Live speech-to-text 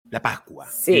La Pascua.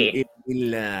 Sí.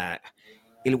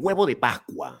 El huevo de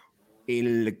Pascua.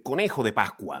 El conejo de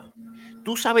Pascua.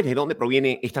 ¿Tú sabes de dónde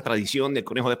proviene esta tradición del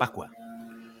conejo de Pascua?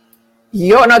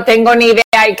 Yo no tengo ni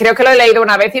idea y creo que lo he leído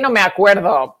una vez y no me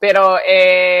acuerdo, pero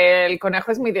el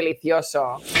conejo es muy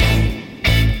delicioso.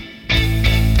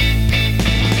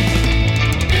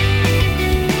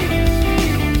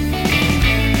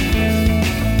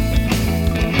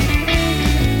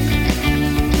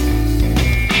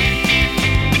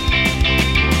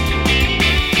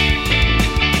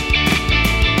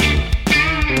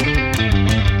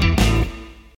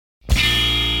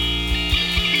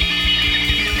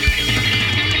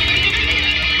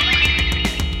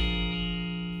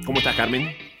 ¿Cómo estás,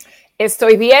 Carmen?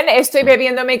 Estoy bien, estoy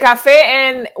bebiendo mi café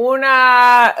en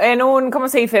un, ¿cómo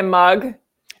se dice? Mug.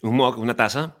 ¿Un mug, una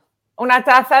taza? Una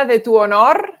taza de tu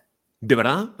honor. ¿De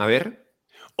verdad? A ver.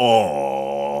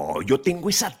 ¡Oh! Yo tengo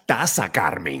esa taza,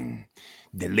 Carmen.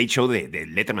 Del Late Show de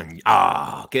Letterman.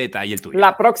 ¡Ah! ¡Qué detalle el tuyo!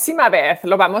 La próxima vez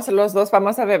los dos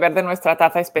vamos a beber de nuestra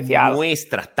taza especial.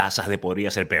 Nuestras tazas de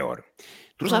podría ser peor.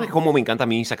 ¿Tú sabes cómo me encanta a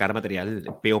mí sacar material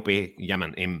POP,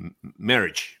 llaman, en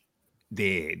merge,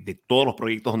 de todos los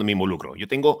proyectos donde me involucro? Yo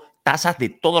tengo tazas de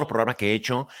todos los programas que he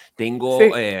hecho, tengo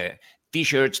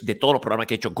t-shirts de todos los programas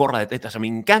que he hecho, gorra de tetas. Me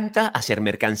encanta hacer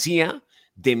mercancía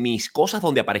de mis cosas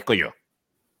donde aparezco yo.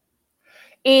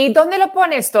 ¿Y dónde lo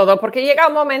pones todo? Porque llega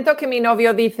un momento que mi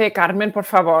novio dice, Carmen, por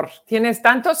favor, tienes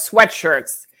tantos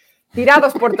sweatshirts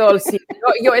tirados por todo el sitio.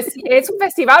 Es un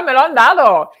festival, me lo han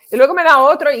dado. Y luego me da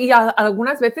otro y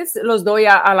algunas veces los doy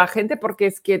a la gente porque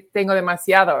es que tengo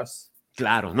demasiados.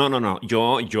 Claro, no.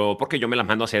 Yo, porque yo me las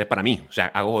mando a hacer para mí. O sea,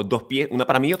 hago dos pies, una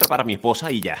para mí y otra para mi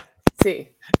esposa y ya.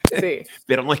 Sí.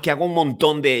 Pero no es que hago un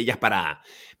montón de ellas para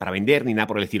vender ni nada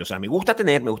por el estilo. O sea, me gusta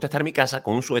estar en mi casa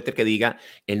con un suéter que diga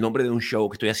el nombre de un show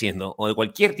que estoy haciendo o de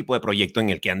cualquier tipo de proyecto en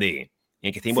el que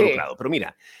esté involucrado. Pero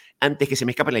mira, antes que se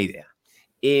me escape la idea,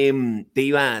 te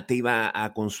iba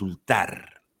a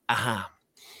consultar. Ajá.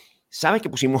 ¿Sabes que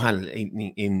pusimos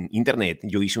en internet?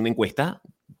 Yo hice una encuesta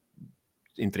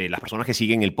entre las personas que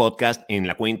siguen el podcast en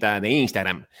la cuenta de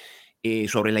Instagram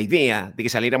sobre la idea de que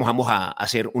saliéramos ambos a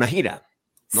hacer una gira,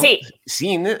 ¿no? Sí.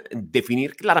 Sin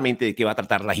definir claramente de qué va a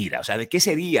tratar la gira, o sea, de qué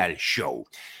sería el show.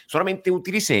 Solamente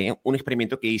utilicé un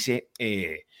experimento que hice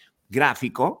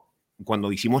gráfico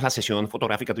cuando hicimos la sesión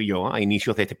fotográfica tú y yo a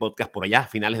inicios de este podcast por allá, a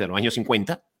finales de los años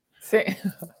 50. Sí.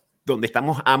 Donde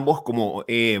estamos ambos como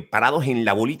parados en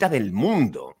la bolita del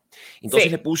mundo. Entonces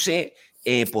le puse,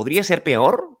 podría ser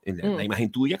peor, la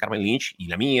imagen tuya, Carmen Lynch, y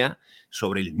la mía,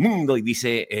 sobre el mundo, y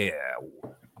dice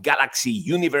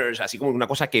Galaxy, Universe, así como una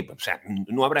cosa que, o sea,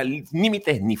 no habrá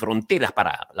límites ni fronteras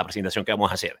para la presentación que vamos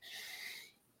a hacer.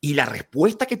 Y la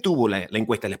respuesta que tuvo la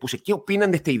encuesta, les puse, ¿qué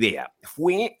opinan de esta idea?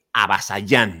 Fue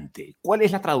avasallante. ¿Cuál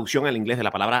es la traducción al inglés de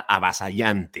la palabra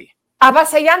avasallante?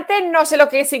 Avasallante no sé lo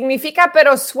que significa,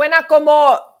 pero suena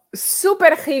como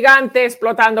súper gigante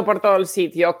explotando por todo el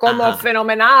sitio, como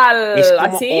fenomenal, es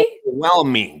como ¿así?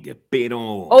 Overwhelming, pero...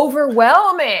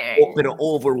 Overwhelming. Pero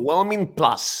overwhelming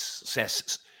plus. O sea,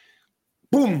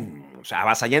 ¡pum! O sea,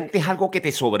 avasallante es algo que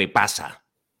te sobrepasa.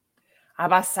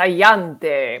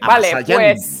 Avasallante. Vale,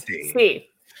 pues sí.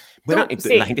 Bueno,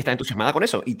 la gente está entusiasmada con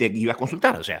eso y te iba a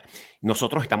consultar. O sea,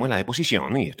 nosotros estamos en la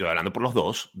disposición, y estoy hablando por los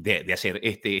dos, de hacer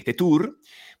este tour,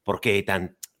 porque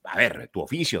a ver, tu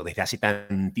oficio desde hace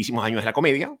tantísimos años es la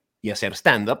comedia y hacer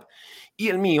stand-up, y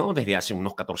el mío desde hace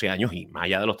unos 14 años y más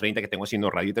allá de los 30 que tengo haciendo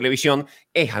radio y televisión,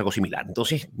 es algo similar.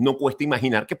 Entonces, no cuesta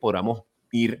imaginar que podamos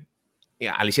ir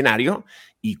al escenario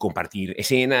y compartir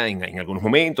escena en algunos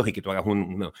momentos y que tú hagas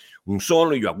un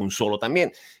solo y yo hago un solo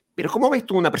también. Pero ¿cómo ves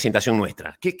tú una presentación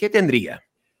nuestra? ¿Qué tendría?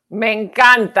 Me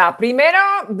encanta. Primero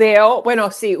veo, bueno,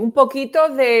 sí, un poquito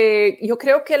de, yo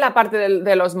creo que la parte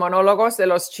de los monólogos, de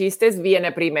los chistes,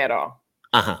 viene primero.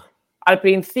 Ajá. Al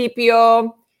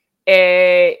principio,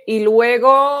 y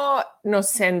luego nos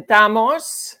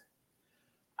sentamos,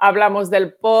 hablamos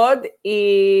del pod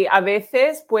y a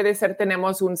veces puede ser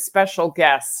tenemos un special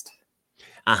guest.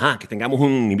 Ajá, que tengamos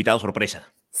un invitado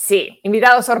sorpresa. Sí,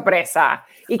 invitado sorpresa.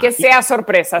 Y que sea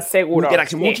sorpresa, seguro.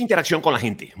 Mucha interacción con la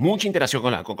gente. Mucha interacción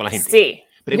con la gente. Sí.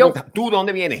 Pregunta, ¿tú de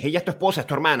dónde vienes? Ella es tu esposa, es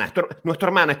tu hermana. No es tu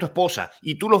hermana, es tu esposa.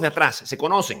 Y tú los de atrás, ¿se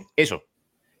conocen? Eso.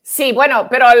 Sí, bueno,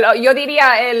 pero yo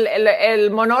diría el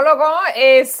monólogo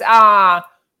es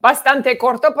bastante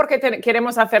corto porque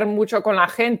queremos hacer mucho con la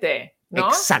gente, ¿no?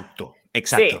 Exacto.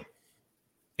 Sí.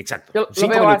 Exacto. 5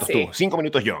 minutos así. tú, 5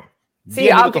 minutos yo. Sí,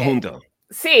 10 minutos juntos.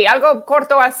 Sí, algo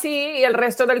corto así y el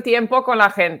resto del tiempo con la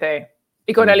gente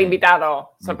y con el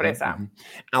invitado, sorpresa.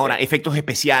 Ahora, efectos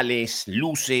especiales,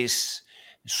 luces,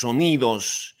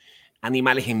 sonidos,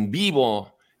 animales en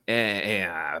vivo,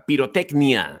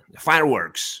 pirotecnia,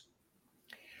 fireworks.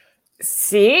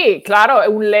 Sí, claro,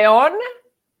 un león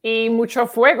y mucho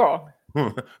fuego.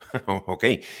 Ok.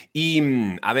 Y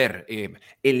a ver,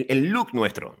 el look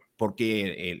nuestro,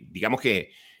 porque digamos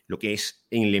que lo que es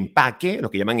en el empaque,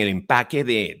 lo que llaman el empaque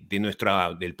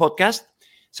del podcast,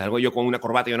 salgo yo con una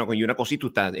corbata y una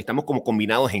cosita, estamos como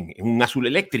combinados en un azul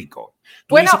eléctrico.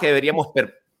 ¿Tú Bueno, dices que deberíamos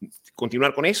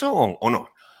continuar con eso o no?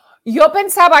 yo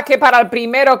pensaba que para el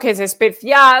primero, que es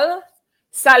especial,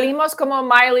 salimos como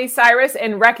Miley Cyrus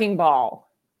en Wrecking Ball.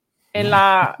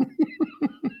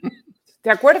 ¿Te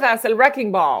acuerdas? El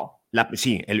Wrecking Ball.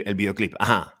 Sí, el videoclip,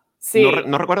 ajá. Sí.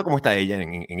 No recuerdo cómo está ella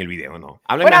en el video, ¿no?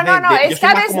 Háblame Bueno, más no, yo soy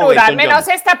está más como desnuda, al Elton menos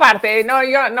John. esta parte.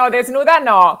 No, desnuda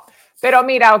no. Pero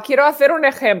mira, quiero hacer un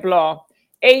ejemplo.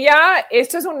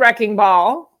 Esto es un Wrecking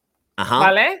Ball, Ajá.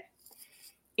 ¿vale?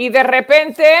 Y de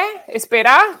repente,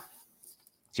 espera.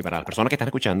 Sí, para las personas que están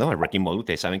escuchando, el Wrecking Ball,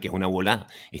 ustedes saben que es una bola,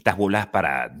 estas bolas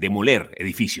para demoler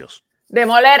edificios.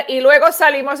 Demoler, y luego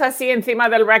salimos así encima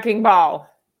del Wrecking Ball.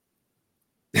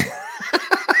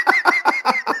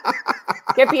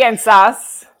 ¿Qué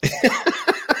piensas?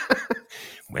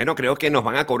 Bueno, creo que nos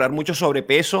van a cobrar mucho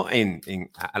sobrepeso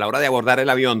a la hora de abordar el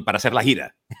avión para hacer la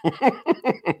gira.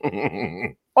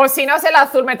 O si no es el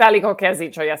azul metálico que has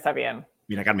dicho, ya está bien.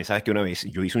 Mira, Carmen, sabes que una vez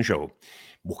yo hice un show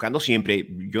buscando siempre,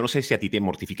 yo no sé si a ti te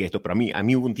mortifique esto, pero a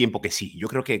mí hubo un tiempo que sí. Yo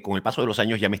creo que con el paso de los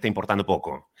años ya me está importando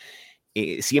poco.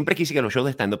 Siempre quise que los shows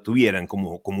de stand-up tuvieran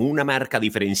como una marca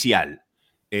diferencial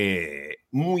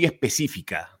muy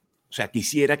específica. O sea,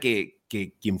 quisiera que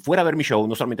quien fuera a ver mi show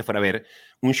no solamente fuera a ver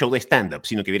un show de stand-up,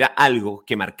 sino que viera algo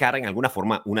que marcara en alguna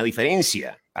forma una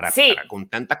diferencia con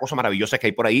tanta cosa maravillosa que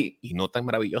hay por ahí y no tan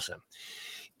maravillosa.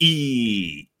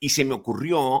 Y se me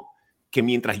ocurrió que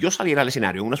mientras yo saliera al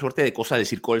escenario, una suerte de cosa del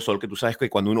Circo del Sol, que tú sabes que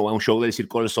cuando uno va a un show del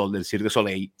Circo del Sol, del Cirque du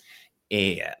Soleil,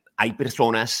 hay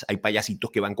personas, hay payasitos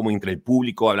que van como entre el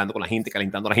público, hablando con la gente,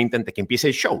 calentando a la gente antes que empiece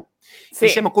el show. Sí. Y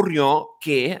se me ocurrió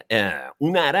que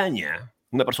una araña,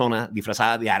 una persona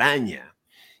disfrazada de araña,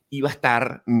 iba a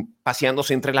estar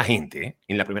paseándose entre la gente.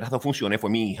 En las primeras 2 funciones fue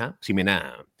mi hija,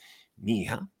 Ximena, mi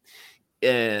hija.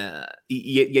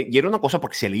 Y era una cosa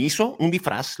porque se le hizo un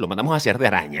disfraz, lo mandamos a hacer de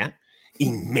araña,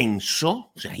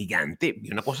 inmenso, o sea, gigante,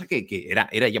 y una cosa que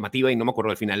era llamativa y no me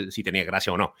acuerdo al final si tenía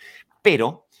gracia o no.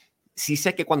 Pero sí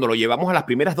sé que cuando lo llevamos a las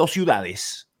primeras 2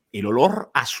 ciudades, el olor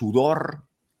a sudor,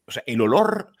 o sea, el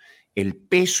olor, el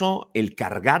peso, el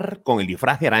cargar con el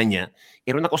disfraz de araña,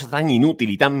 era una cosa tan inútil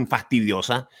y tan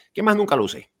fastidiosa que más nunca lo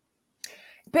usé.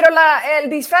 Pero el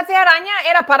disfraz de araña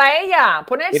era para ella,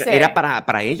 ponerse. ¿Era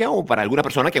para ella o para alguna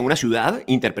persona que en una ciudad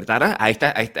interpretara a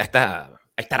esta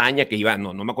araña que iba,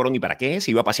 no me acuerdo ni para qué,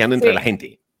 se iba paseando entre la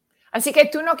gente? Así que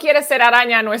tú no quieres ser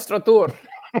araña en nuestro tour.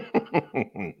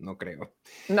 No creo.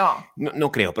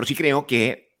 No creo, pero sí creo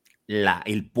que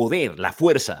el poder, la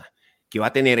fuerza que va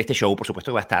a tener este show, por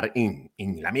supuesto, va a estar en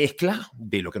la mezcla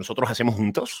de lo que nosotros hacemos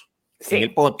juntos en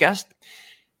el podcast,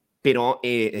 pero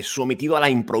sometido a la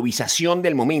improvisación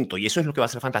del momento. Y eso es lo que va a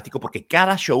ser fantástico porque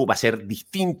cada show va a ser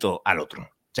distinto al otro.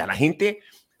 O sea, la gente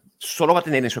solo va a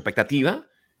tener en su expectativa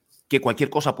que cualquier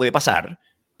cosa puede pasar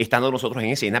estando nosotros en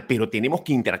escena, pero tenemos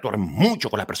que interactuar mucho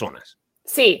con las personas.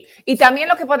 Sí, y también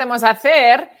lo que podemos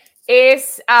hacer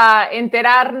es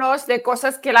enterarnos de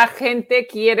cosas que la gente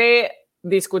quiere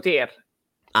discutir.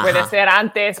 Ajá. Puede ser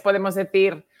antes, podemos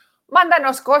decir,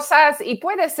 mándanos cosas y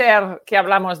puede ser que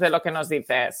hablamos de lo que nos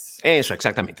dices. Eso,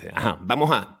 exactamente. Ajá. Vamos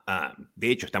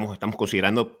de hecho, estamos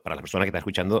considerando, para la persona que está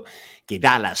escuchando, que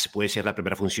Dallas puede ser la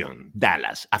primera función.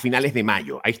 Dallas, a finales de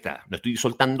mayo. Ahí está, lo estoy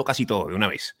soltando casi todo de una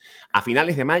vez. A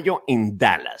finales de mayo en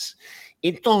Dallas.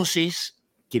 Entonces,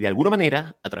 que de alguna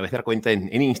manera, a través de la cuenta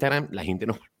en Instagram, la gente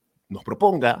nos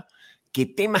proponga qué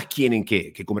temas quieren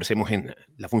que conversemos en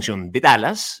la función de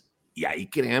Dallas. Y ahí,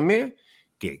 créanme,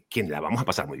 que la vamos a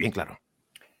pasar muy bien, claro.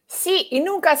 Sí, y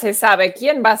nunca se sabe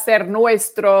quién va a ser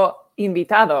nuestro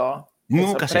invitado.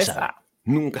 Nunca se sabe.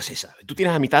 Nunca se sabe. ¿Tú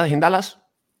tienes amistades en Dallas?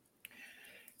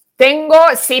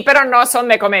 Sí, pero no son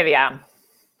de comedia.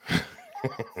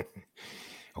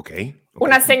 Okay.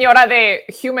 Una señora de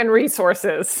Human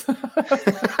Resources.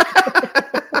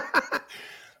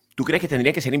 ¿Tú crees que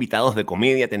tendrían que ser invitados de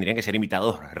comedia, tendrían que ser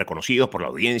invitados reconocidos por la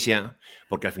audiencia?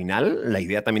 Porque al final la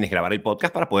idea también es grabar el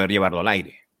podcast para poder llevarlo al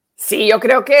aire. Sí, yo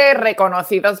creo que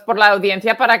reconocidos por la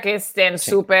audiencia para que estén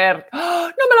súper... ¡Oh,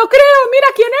 no me lo creo! ¡Mira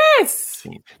quién es!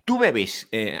 Sí. ¿Tú bebes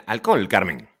alcohol,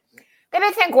 Carmen? De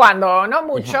vez en cuando, no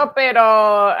mucho,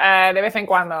 pero de vez en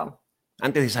cuando.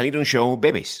 Antes de salir a un show,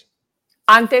 ¿bebes?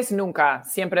 Antes nunca,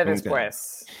 siempre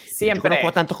después. Siempre. Yo conozco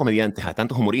a tantos comediantes, a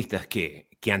tantos humoristas que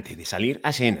antes de salir a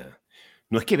escena,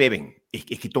 no es que beben, es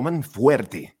que toman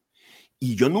fuerte.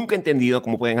 Y yo nunca he entendido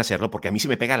cómo pueden hacerlo porque a mí se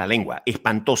me pega la lengua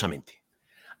espantosamente.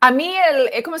 A mí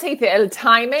 ¿cómo se dice? El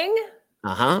timing.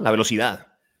 Ajá, la velocidad.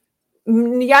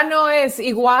 Ya no es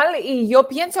igual y yo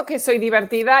pienso que soy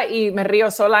divertida y me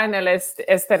río sola en el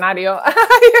escenario.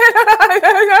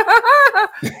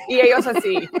 Y ellos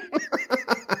así.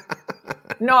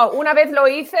 No, una vez lo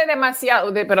hice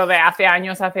demasiado, pero de hace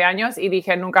años, y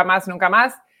dije nunca más, nunca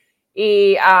más.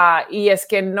 Y es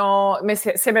que no,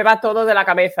 se me va todo de la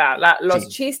cabeza. Los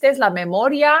chistes, la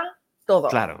memoria, todo.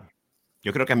 Claro,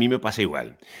 yo creo que a mí me pasa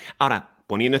igual. Ahora,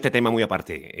 poniendo este tema muy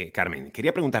aparte, Carmen,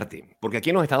 quería preguntarte, porque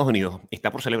aquí en los Estados Unidos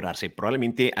está por celebrarse,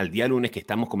 probablemente al día lunes que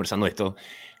estamos conversando esto,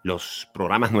 los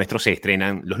programas nuestros se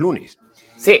estrenan los lunes.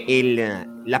 Sí.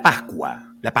 La Pascua.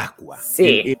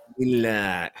 Sí.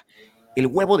 El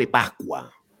huevo de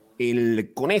Pascua,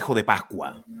 el conejo de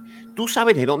Pascua. ¿Tú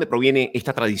sabes de dónde proviene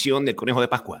esta tradición del conejo de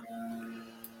Pascua?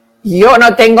 Yo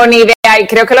no tengo ni idea y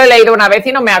creo que lo he leído una vez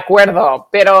y no me acuerdo,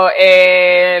 pero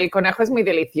el conejo es muy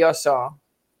delicioso.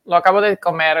 Lo acabo de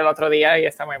comer el otro día y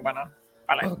está muy bueno.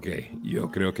 Vale. Ok, yo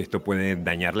creo que esto puede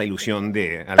dañar la ilusión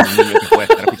de algún niño que pueda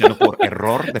estar escuchando por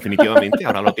error, definitivamente.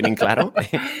 Ahora lo tienen claro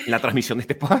en la transmisión de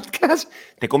este podcast.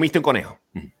 Te comiste un conejo.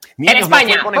 Niños, en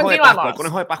España, no el conejo de Pascua. El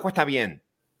conejo de Pascua está bien.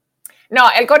 No,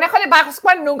 el conejo de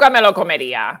Pascua nunca me lo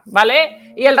comería,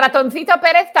 ¿vale? Y el ratoncito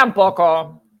Pérez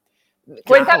tampoco. Claro.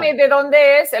 Cuéntame de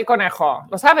dónde es el conejo,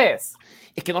 ¿lo sabes?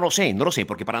 Es que no lo sé,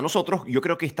 porque para nosotros yo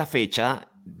creo que esta fecha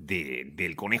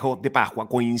del conejo de Pascua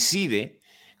coincide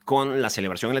con la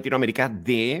celebración en Latinoamérica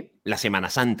de la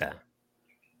Semana Santa.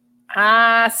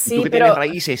 Ah, sí, tú que tienes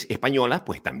raíces españolas,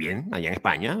 pues también allá en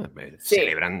España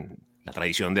celebran la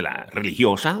tradición de la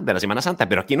religiosa de la Semana Santa,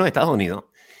 pero aquí en los Estados Unidos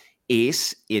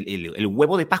es el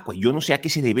huevo de Pascua. Yo no sé a qué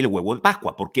se debe el huevo de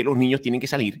Pascua, por qué los niños tienen que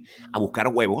salir a buscar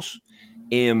huevos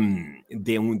que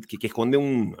esconde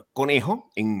un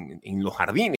conejo en los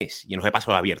jardines y en los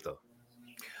espacios abiertos.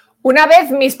 Una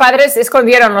vez mis padres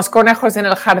escondieron los conejos en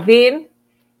el jardín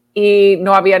y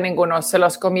no había ninguno, se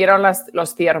los comieron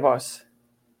los ciervos.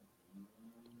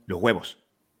 ¿Los huevos?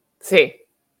 Sí.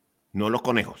 No los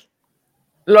conejos.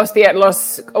 Los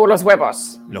huevos.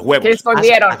 Los huevos. Que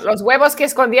escondieron. Los huevos que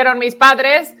escondieron mis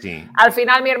padres. Sí. Al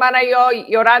final mi hermana y yo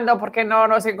llorando porque no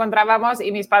nos encontrábamos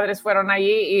y mis padres fueron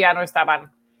allí y ya no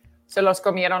estaban. Se los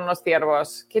comieron los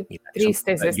ciervos. Qué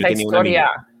triste es esta historia.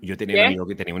 Yo tenía un amigo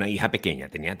que tenía una hija pequeña.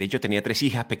 De hecho, tenía 3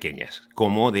 hijas pequeñas,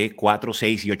 como de 4,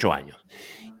 6 y 8 años.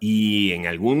 Y en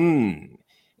algún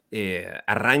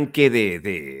arranque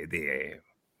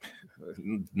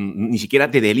ni siquiera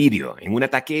de delirio, en un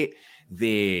ataque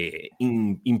de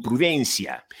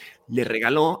imprudencia, le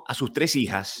regaló a sus 3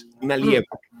 hijas una liebre,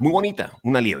 muy bonita,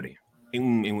 una liebre.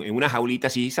 En una jaulita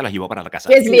así se las llevó para la casa.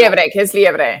 ¿Qué es liebre? ¿Qué es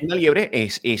liebre? Una liebre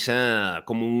es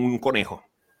como un conejo.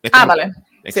 Vale.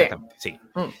 Exactamente, sí.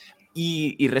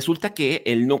 Y resulta que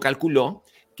él no calculó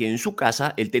que en su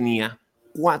casa él tenía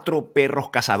 4 perros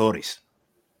cazadores.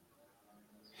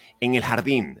 En el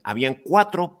jardín habían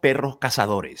 4 perros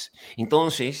cazadores.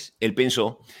 Entonces él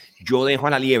pensó, yo dejo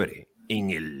a la liebre en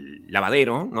el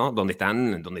lavadero, ¿no? Donde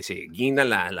se guinda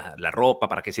la ropa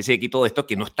para que se seque y todo esto,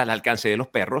 que no está al alcance de los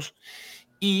perros.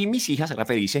 Y mis hijas serán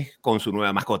felices con su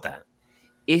nueva mascota.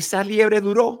 Esa liebre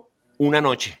duró una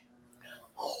noche.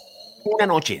 Una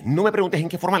noche. No me preguntes en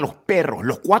qué forma los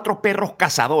 4 perros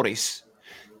cazadores,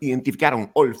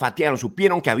 identificaron, olfatearon,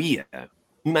 supieron que había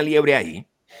una liebre ahí.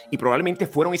 Y probablemente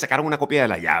fueron y sacaron una copia de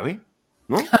la llave,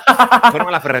 ¿no? Fueron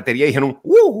a la ferretería y dijeron,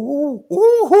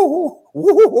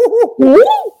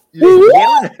 le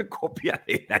dieron una copia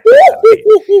de la llave.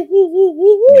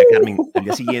 Mira, Carmen, al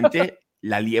día siguiente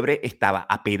la liebre estaba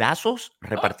a pedazos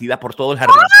repartida por todo el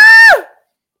jardín.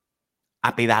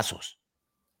 A pedazos.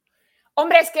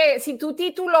 Hombre, es que si tu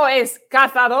título es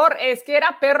cazador, es que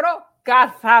era perro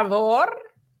cazador.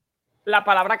 La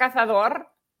palabra cazador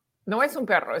no es un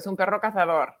perro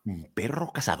cazador. Un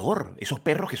perro cazador. Esos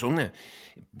perros que son,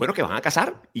 bueno, que van a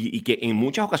cazar y que en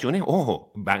muchas ocasiones,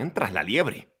 ojo, van tras la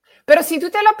liebre. Pero si tú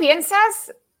te lo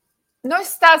piensas,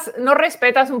 no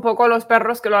respetas un poco a los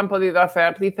perros que lo han podido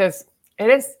hacer. Dices,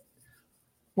 eres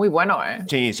muy bueno, ¿eh?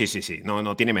 Sí.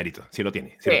 No tiene mérito. Sí lo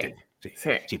tiene.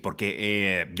 Sí,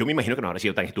 porque yo me imagino que no habrá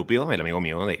sido tan estúpido el amigo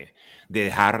mío de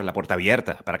dejar la puerta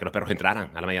abierta para que los perros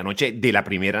entraran a la medianoche de la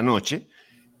primera noche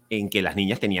en que las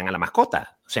niñas tenían a la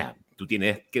mascota. O sea, tú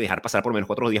tienes que dejar pasar por lo menos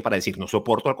 4 días para decir, no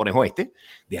soporto al conejo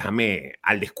déjame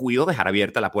al descuido dejar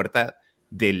abierta la puerta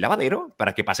del lavadero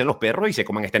para que pasen los perros y se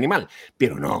coman este animal.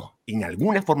 Pero no, en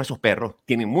alguna forma esos perros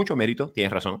tienen mucho mérito,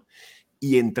 tienes razón,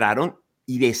 y entraron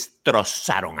y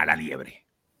destrozaron a la liebre.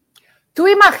 Tú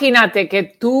imagínate que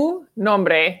tu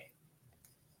nombre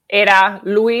era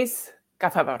Luis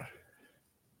cazador.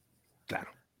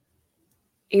 Claro.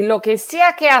 Y lo que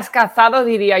sea que has cazado,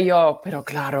 diría yo, pero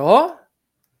claro,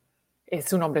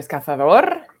 es un hombre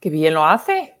cazador, qué bien lo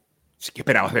hace. ¿Qué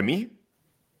esperabas de mí?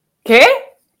 ¿Qué?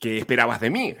 ¿Qué esperabas de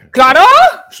mí? ¡Claro!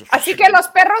 Así que los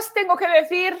perros tengo que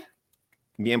decir...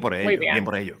 Bien por ellos, Muy bien. bien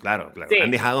por ellos, claro. Sí.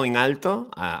 Han dejado en alto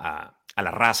a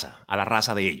la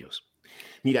raza de ellos.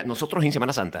 Mira, nosotros en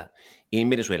Semana Santa, en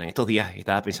Venezuela, en estos días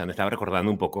estaba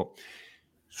recordando un poco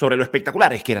sobre lo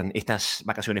espectaculares que eran estas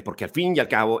vacaciones, porque al fin y al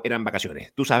cabo eran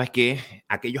vacaciones. Tú sabes que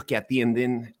aquellos que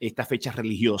atienden estas fechas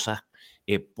religiosas,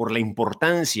 por la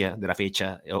importancia de la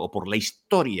fecha o por la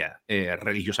historia,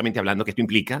 religiosamente hablando, que esto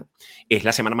implica, es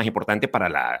la semana más importante para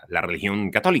la religión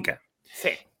católica.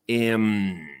 Sí.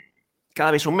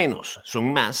 Cada vez son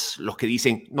más los que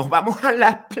dicen, nos vamos a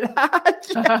la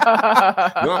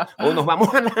playa, ¿no? O nos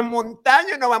vamos a la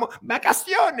montaña, nos vamos,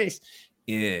 vacaciones.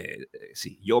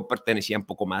 Sí, yo pertenecía un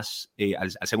poco más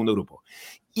al segundo grupo.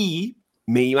 Y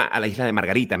me iba a la isla de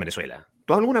Margarita, en Venezuela.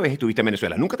 ¿Tú alguna vez estuviste en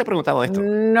Venezuela? ¿Nunca te he preguntado esto?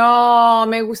 No,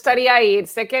 me gustaría ir.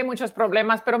 Sé que hay muchos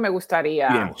problemas, pero me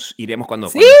gustaría. Iremos cuando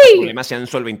 ¡Sí! los problemas sean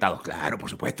solventados. Claro, por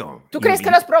supuesto. ¿Tú crees que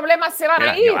los problemas se van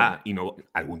a ir? Y no,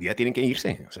 algún día tienen que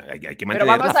irse. O sea, hay que ¿Pero mantener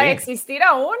vamos la fe. a existir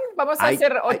aún? ¿Vamos a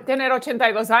tener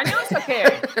 82 años o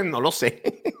qué? No lo sé.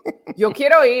 Yo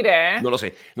quiero ir, ¿eh? No lo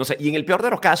sé. Y en el peor de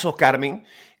los casos, Carmen,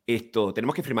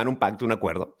 tenemos que firmar un pacto, un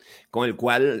acuerdo, con el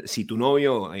cual si tu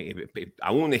novio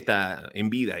aún está en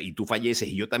vida y tú falleces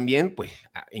y yo también, pues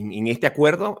en este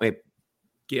acuerdo,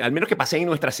 que al menos que paseen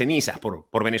nuestras cenizas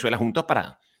por Venezuela juntos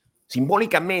para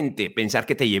simbólicamente pensar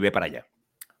que te llevé para allá.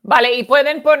 Vale, y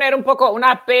pueden poner un poco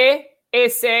una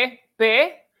PSP,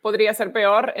 podría ser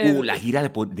peor. La gira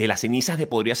de las cenizas de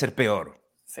podría ser peor.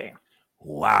 Sí.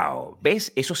 Wow,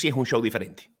 ¿ves? Eso sí es un show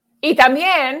diferente. Y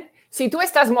también, si tú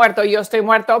estás muerto y yo estoy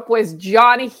muerto, pues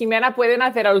John y Jimena pueden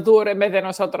hacer el tour en vez de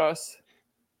nosotros.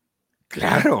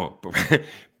 Claro,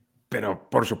 pero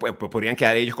por supuesto, podrían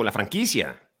quedar ellos con la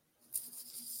franquicia.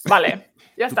 Vale,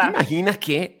 ya ¿Tú está. te imaginas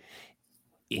que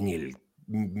en el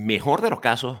mejor de los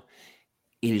casos,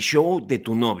 el show de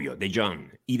tu novio, de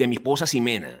John, y de mi esposa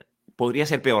Ximena, podría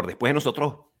ser peor después de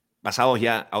nosotros pasados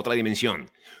ya a otra dimensión?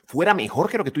 Fuera mejor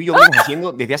que lo que tú y yo venimos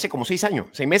haciendo desde hace como 6 años,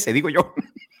 6 meses, digo yo.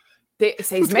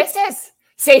 ¿6 meses?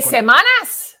 ¿6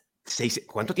 semanas?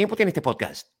 ¿Cuánto tiempo tiene este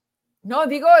podcast? No,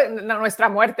 digo nuestra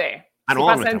muerte. Ah,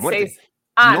 no, nuestra muerte.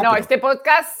 No, este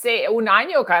podcast 1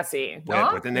 año casi, ¿no?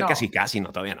 Puede tener casi,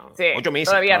 no, todavía no. Sí, 8 meses,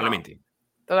 todavía probablemente. No.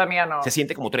 Todavía no. Se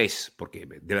siente como 3, porque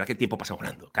de verdad que el tiempo pasa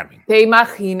volando, Carmen. ¿Te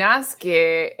imaginas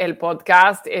que el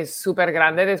podcast es súper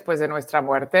grande después de nuestra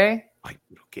muerte? Ay,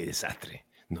 pero qué desastre.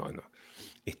 No.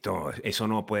 Eso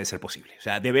no puede ser posible. O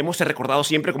sea, debemos ser recordados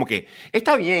siempre como que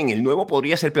está bien, el nuevo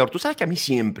podría ser peor. Tú sabes que a mí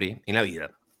siempre en la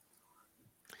vida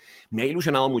me ha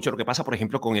ilusionado mucho lo que pasa, por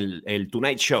ejemplo, con el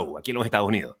Tonight Show aquí en los Estados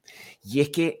Unidos. Y es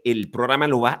que el programa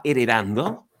lo va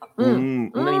heredando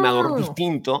un animador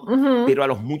distinto, pero a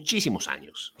los muchísimos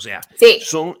años. O sea,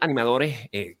 son animadores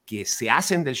que se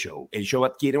hacen del show. El show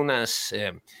adquiere unas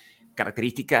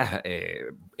características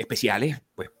especiales,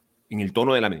 pues, en el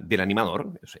tono del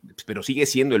animador, pero sigue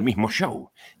siendo el mismo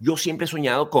show. Yo siempre he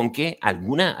soñado con que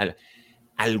algún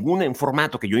en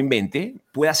formato que yo invente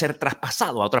pueda ser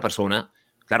traspasado a otra persona.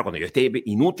 Claro, cuando yo esté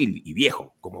inútil y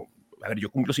viejo,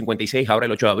 yo cumplo 56 ahora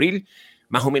el 8 de abril,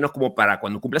 más o menos como para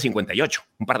cuando cumpla 58,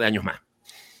 un par de años más.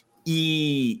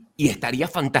 Y estaría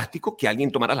fantástico que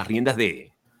alguien tomara las riendas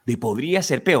de podría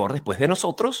ser peor después de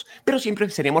nosotros, pero siempre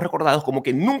seríamos recordados como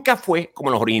que nunca fue como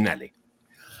los originales.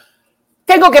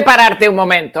 Tengo que pararte un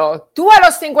momento. Tú a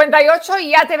los 58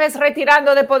 ya te ves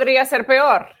retirando de podría ser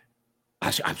peor.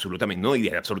 Absolutamente, no,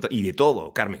 y de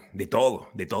todo, Carmen, de todo.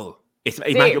 Es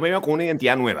más, yo me veo con una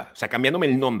identidad nueva, o sea, cambiándome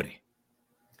el nombre.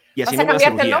 Y ¿Vas a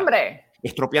cambiarte el nombre?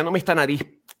 Estropeándome esta nariz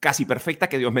casi perfecta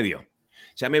que Dios me dio.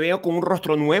 O sea, me veo con un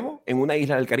rostro nuevo en una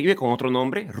isla del Caribe con otro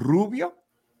nombre, rubio,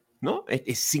 ¿no?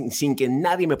 Sin que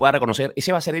nadie me pueda reconocer.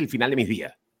 Ese va a ser el final de mis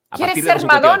días. ¿Quieres ser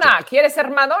Madonna? ¿Quieres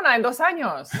ser Madonna en 2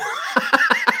 años?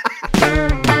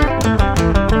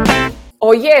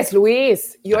 Oyes,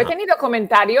 Luis, yo he tenido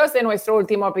comentarios de nuestro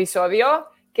último episodio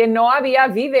que no había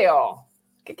video.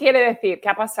 ¿Qué quiere decir? ¿Qué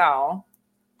ha pasado?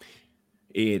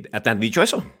 ¿Te han dicho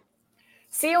eso?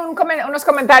 Sí, unos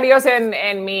comentarios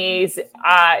en mis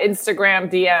Instagram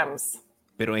DMs.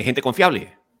 Pero hay gente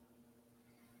confiable.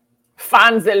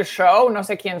 Fans del show, no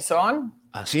sé quién son.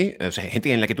 Ah, sí, o sea,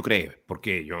 gente en la que tú crees,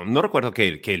 porque yo no recuerdo que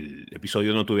el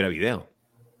episodio no tuviera video.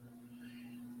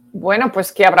 Bueno,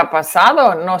 pues ¿qué habrá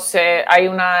pasado? No sé, hay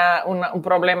un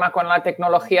problema con la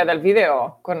tecnología del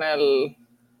video, con el...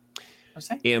 No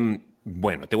sé.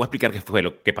 Bueno, te voy a explicar qué fue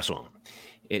lo que pasó.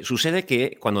 Sucede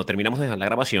que cuando terminamos de la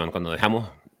grabación, cuando dejamos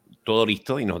todo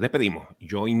listo y nos despedimos,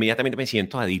 yo inmediatamente me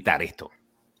siento a editar esto,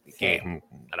 que es Sí.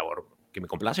 una labor que me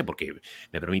complace porque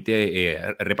me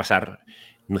permite repasar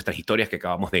nuestras historias que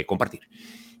acabamos de compartir.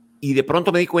 Y de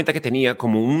pronto me di cuenta que tenía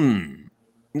como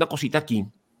una cosita aquí,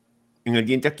 en el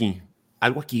diente aquí,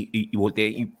 algo aquí, y volteé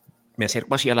y me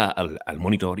acerco así al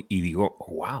monitor y digo,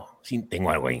 wow, sí, tengo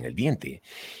algo ahí en el diente.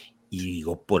 Y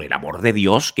digo, por el amor de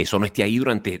Dios, que eso no esté ahí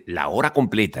durante la hora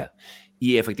completa.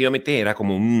 Y efectivamente era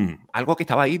como algo que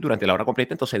estaba ahí durante la hora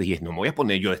completa, entonces dije, no me voy a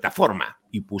poner yo de esta forma.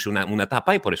 Y puse una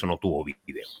tapa y por eso no tuvo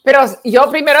video. Pero yo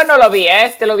primero no lo vi,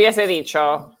 te lo hubiese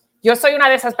dicho. Yo soy una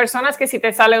de esas personas que si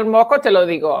te sale un moco, te lo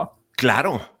digo.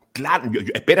 Claro, claro.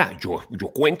 Espera, yo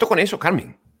cuento con eso,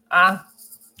 Carmen. Ah.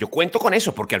 Yo cuento con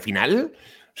eso, porque al final,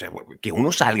 o sea, que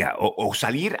uno salga o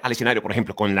salir al escenario, por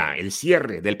ejemplo, con el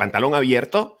cierre del pantalón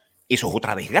abierto, eso es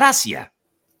otra desgracia.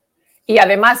 Y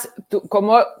además,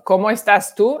 cómo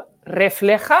estás tú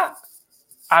refleja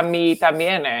a mí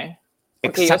también,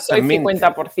 porque yo soy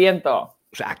 50%.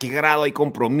 O sea, ¿a qué grado hay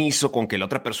compromiso con que la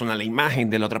otra persona, la imagen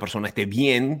de la otra persona esté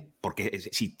bien? Porque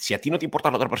si a ti no te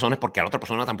importa la otra persona es porque a la otra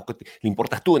persona tampoco le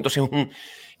importas tú. Entonces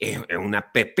es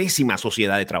una pésima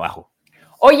sociedad de trabajo.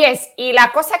 Oyes, y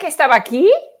la cosa que estaba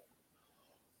aquí,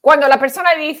 cuando la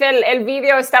persona dice el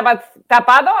vídeo estaba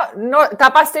tapado, ¿no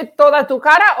tapaste toda tu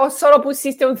cara o solo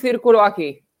pusiste un círculo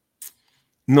aquí?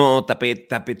 No, tapé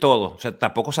todo. O sea,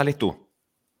 tampoco sales tú.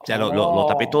 O sea, lo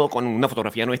tapé todo con una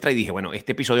fotografía nuestra y dije, bueno,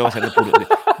 este episodio va a ser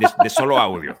de solo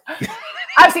audio.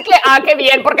 Así que, qué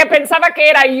bien, porque pensaba que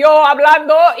era yo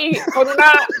hablando y con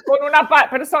una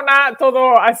persona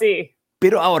todo así.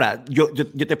 Pero ahora, yo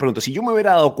te pregunto, si yo me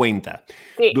hubiera dado cuenta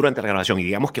Sí. durante la grabación y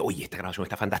digamos que, oye, esta grabación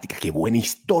está fantástica, qué buena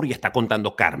historia está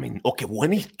contando Carmen, o qué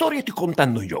buena historia estoy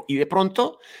contando yo, y de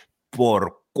pronto,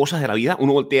 por cosas de la vida,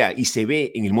 uno voltea y se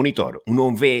ve en el monitor,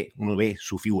 uno ve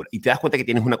su figura, y te das cuenta que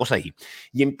tienes una cosa ahí,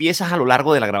 y empiezas a lo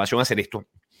largo de la grabación a hacer esto.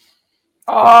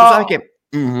 Porque tú sabes que,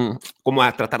 como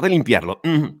a tratar de limpiarlo.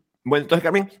 Bueno, entonces,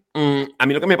 Carmen, a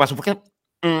mí lo que me pasó fue que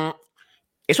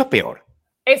eso es peor.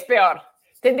 Es peor.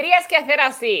 Tendrías que hacer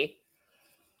así.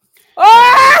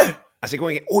 ¡Ah! Así como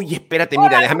que, oye, espérate,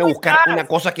 mira, Hola, déjame ¿cómo buscar estás? una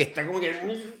cosa que está como que...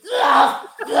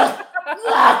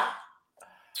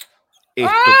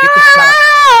 Esto, ¿qué te estaba...?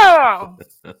 ¡Ah!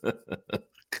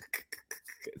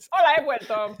 Hola, he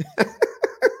vuelto.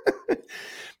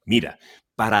 Mira,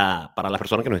 para las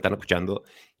personas que nos están escuchando,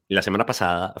 la semana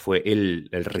pasada fue el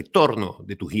retorno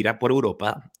de tu gira por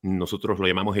Europa. Nosotros lo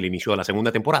llamamos el inicio de la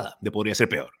segunda temporada, de Podría Ser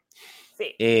Peor.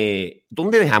 Sí.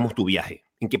 ¿Dónde dejamos tu viaje?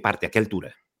 ¿En qué parte? ¿A qué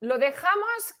altura? Lo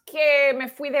dejamos que me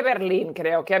fui de Berlín,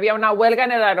 creo, que había una huelga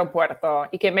en el aeropuerto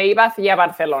y que me iba hacia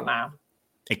Barcelona.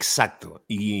 Exacto.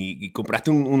 Y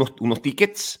compraste unos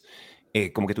tickets,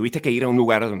 como que tuviste que ir a un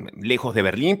lugar lejos de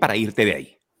Berlín para irte de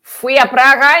ahí. Fui a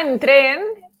Praga en tren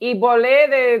y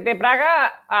volé de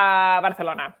Praga a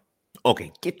Barcelona. Ok,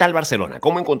 ¿qué tal Barcelona?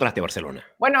 ¿Cómo encontraste Barcelona?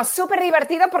 Bueno, súper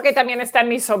divertido porque también están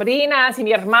mis sobrinas y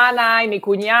mi hermana y mi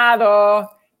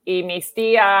cuñado y mis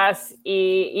tías,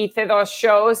 y hice 2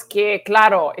 shows que,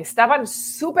 claro, estaban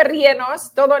súper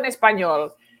llenos, todo en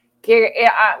español, que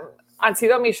han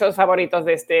sido mis shows favoritos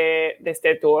de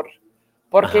este tour,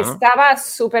 porque estaba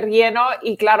súper lleno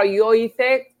y, claro, yo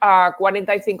hice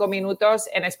 45 minutos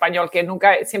en español, que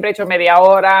nunca, siempre he hecho media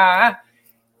hora.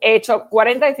 He hecho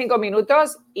 45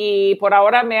 minutos y por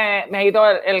ahora me ha ido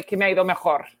el que me ha ido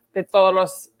mejor de todos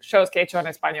los shows que he hecho en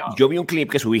español. Yo vi un clip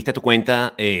que subiste a tu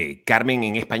cuenta, Carmen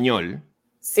en español.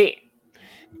 Sí.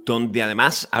 Donde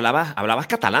además hablabas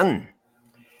catalán.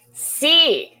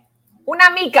 Sí, una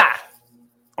mica.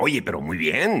 Oye, pero muy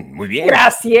bien, muy bien.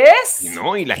 Gracias.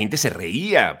 No, y la gente se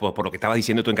reía por lo que estabas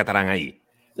diciendo tú en catalán ahí.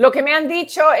 Lo que me han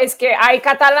dicho es que hay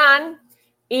catalán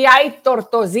y hay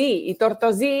tortosí. Y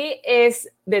tortosí es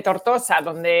de Tortosa,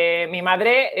 donde mi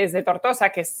madre es de Tortosa,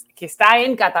 que está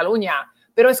en Cataluña.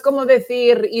 Pero es como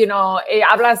decir,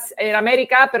 hablas en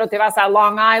América, pero te vas a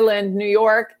Long Island, New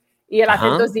York, y el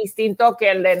acento es distinto que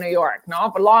el de New York,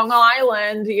 ¿no? Long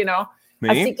Island, ¿Sí?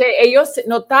 Así que ellos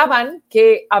notaban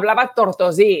que hablaba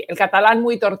tortosí, el catalán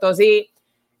muy tortosí,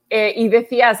 y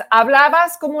decías,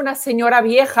 hablabas como una señora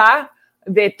vieja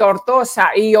de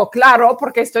Tortosa. Y yo, claro,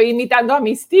 porque estoy imitando a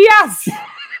mis tías.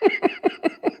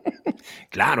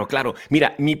 Claro, claro.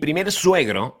 Mira, mi primer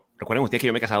suegro... Recuerden ustedes que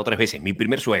yo me he casado 3 veces. Mi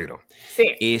primer suegro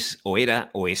es,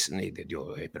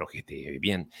 yo espero que esté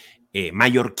bien,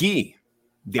 mallorquí,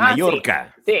 de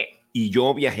Mallorca. Sí. Y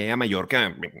yo viajé a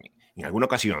Mallorca en alguna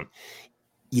ocasión.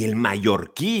 Y el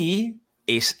mallorquí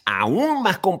es aún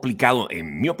más complicado,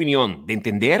 en mi opinión, de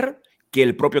entender que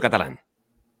el propio catalán.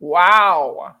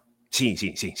 ¡Wow! Sí,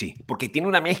 sí, sí, sí. Porque tiene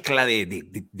una mezcla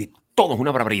de todo, es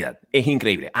una barbaridad. Es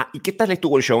increíble. Ah, ¿y qué tal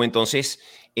estuvo el show entonces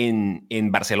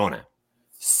en Barcelona?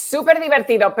 Súper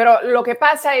divertido, pero lo que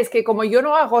pasa es que como yo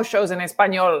no hago shows en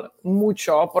español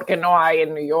mucho, porque no hay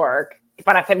en New York,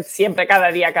 para hacer siempre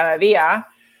cada día,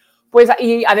 pues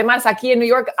y además aquí en New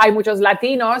York hay muchos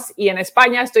latinos y en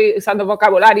España estoy usando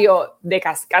vocabulario de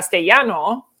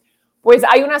castellano, pues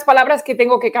hay unas palabras que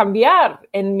tengo que cambiar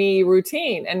en mi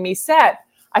routine, en mi set.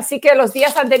 Así que los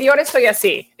días anteriores estoy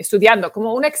así, estudiando,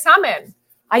 como un examen.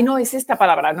 Ay, no, es esta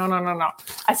palabra. No.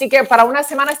 Así que para una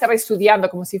semana estaba estudiando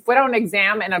como si fuera un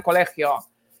examen en el colegio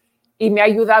y me ha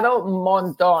ayudado un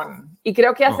montón. Y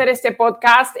creo que hacer este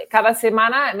podcast cada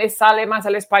semana me sale más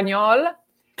al español.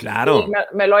 Claro. Y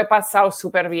me lo he pasado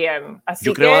súper bien. Así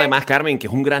yo creo además, Carmen, que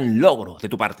es un gran logro de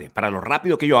tu parte, para lo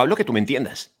rápido que yo hablo, que tú me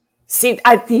entiendas. Sí,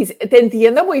 a ti te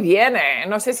entiendo muy bien.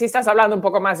 No sé si estás hablando un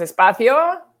poco más despacio.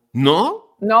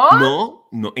 No, ¿No?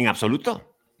 no, en absoluto.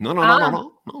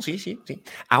 No, sí.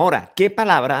 Ahora, ¿qué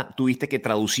palabra tuviste que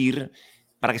traducir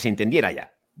para que se entendiera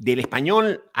ya? Del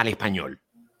español al español.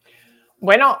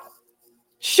 Bueno,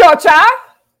 chocha.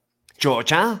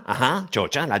 Chocha, ajá,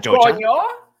 chocha, la chocha. Coño.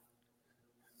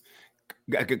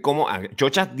 ¿Cómo?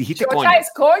 Chocha, dijiste Chocha coño.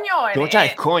 es coño. Chocha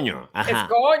es coño, ajá. Es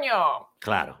coño.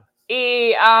 Claro.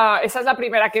 Y esa es la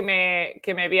primera que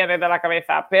me viene de la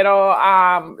cabeza, pero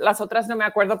las otras no me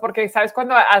acuerdo porque, ¿sabes?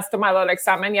 Cuando has tomado el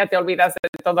examen ya te olvidas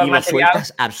de todo el material. Y lo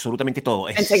sueltas absolutamente todo,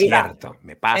 es enseguida. cierto,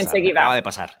 me pasa, enseguida. me acaba de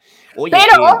pasar. Oye,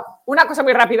 pero, una cosa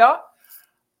muy rápido,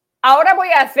 ahora voy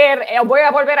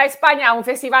a volver a España a un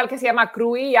festival que se llama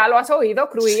Cruïlla, ¿lo has oído?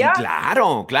 Cruïlla. Sí,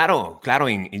 claro,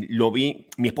 lo vi,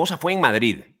 mi esposa fue en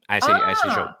Madrid a ese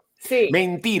show. Sí.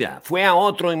 Mentira, fue a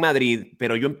otro en Madrid,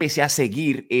 pero yo empecé a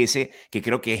seguir ese que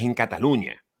creo que es en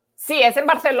Cataluña. Sí, es en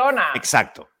Barcelona.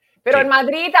 Exacto. Pero sí. en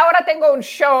Madrid ahora tengo un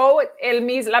show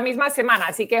la misma semana,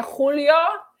 así que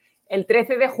el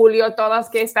 13 de julio, todos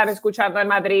que están escuchando en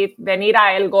Madrid, venir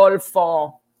a El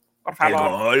Golfo, por favor.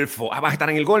 El Golfo. ¿Vas a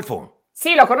estar en El Golfo?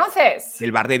 Sí, ¿lo conoces?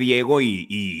 El bar de Diego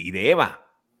y de Eva.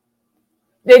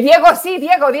 De Diego, sí,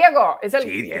 Diego. Es el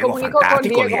sí, Diego, comunico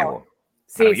fantástico, con Diego.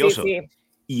 Maravilloso. Sí.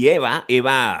 Y Eva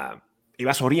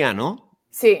Soriano,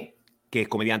 sí. que es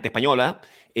comediante española,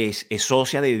 es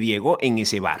socia de Diego en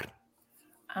ese bar.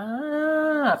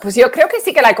 Pues yo creo que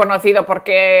sí que la he conocido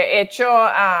porque he hecho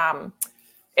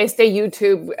este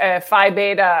YouTube, Phi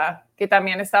Beta, que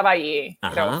también estaba allí.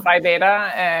 Pero Phi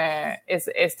Beta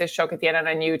es este show que tienen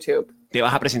en YouTube. ¿Te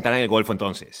vas a presentar en El Golfo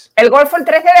entonces? El Golfo el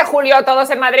 13 de julio, todos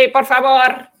en Madrid, por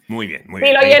favor. Muy bien.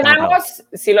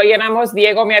 Si lo llenamos,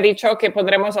 Diego me ha dicho que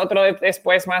pondremos otro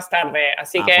después más tarde.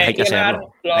 Así que pues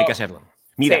hay que hacerlo.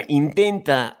 Mira,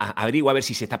 intenta averiguar a ver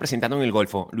si se está presentando en El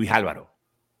Golfo Luis Álvaro.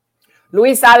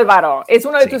 Luis Álvaro, ¿es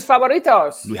uno de tus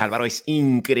favoritos? Luis Álvaro es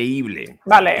increíble.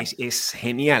 Vale. Es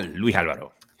genial, Luis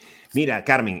Álvaro. Mira,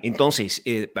 Carmen, entonces,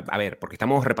 a ver, porque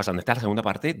estamos repasando, esta es la segunda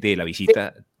parte de la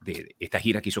visita de esta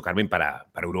gira que hizo Carmen para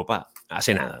Europa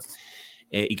hace nada.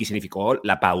 Y que significó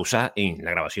la pausa en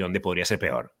la grabación de Podría Ser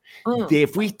Peor. ¿Te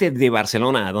fuiste de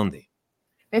Barcelona a dónde?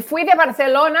 Me fui de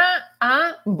Barcelona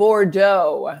a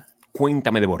Bordeaux.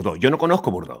 Cuéntame de Bordeaux. Yo no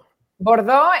conozco Bordeaux.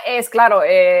 Bordeaux es, claro,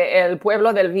 el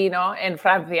pueblo del vino en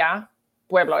Francia.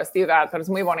 Pueblo, es ciudad, pero es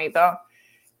muy bonito.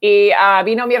 Y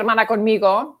vino mi hermana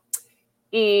conmigo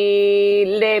y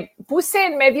le puse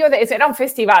en medio era un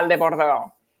festival de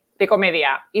Bordeaux, de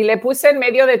comedia. Y le puse en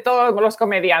medio de todos los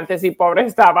comediantes y pobre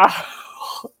estaba...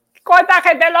 ¡Cuánta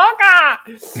gente loca!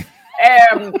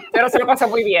 Pero se lo pasó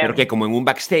muy bien. ¿Pero qué? ¿Como en un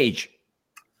backstage?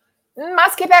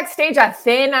 Más que backstage, a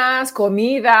cenas,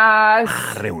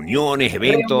 comidas. Reuniones,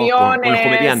 eventos con los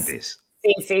comediantes.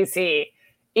 Sí.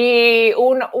 Y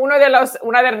una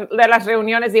de las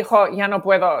reuniones dijo, ya no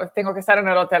puedo, tengo que estar en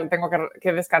el hotel, tengo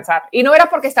que descansar. Y no era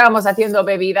porque estábamos haciendo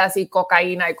bebidas y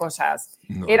cocaína y cosas.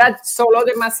 No. Era solo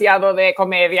demasiado de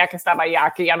comedia que estaba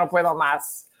ya, que ya no puedo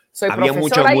más. Había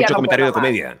mucho comentario de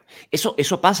comedia.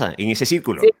 Eso pasa en ese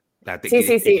círculo.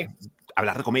 Sí.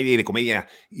 Hablar de comedia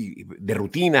y de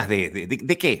rutinas,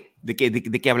 ¿de qué?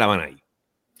 ¿De qué hablaban ahí?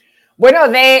 Bueno,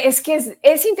 es que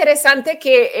es interesante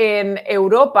que en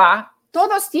Europa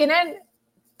todos tienen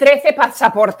 13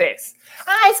 pasaportes.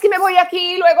 Es que me voy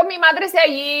aquí, luego mi madre es de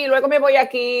allí, luego me voy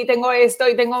aquí, tengo esto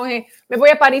y me voy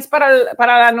a París para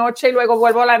la noche y luego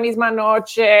vuelvo la misma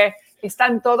noche.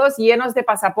 Están todos llenos de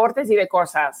pasaportes y de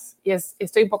cosas. Y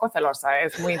estoy un poco celosa,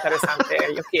 es muy interesante,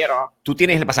 yo quiero. ¿Tú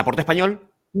tienes el pasaporte español?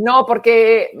 No,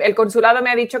 porque el consulado me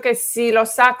ha dicho que si lo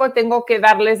saco tengo que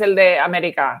darles el de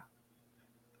América.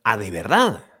 ¿De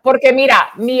verdad? Porque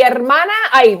mira,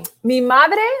 mi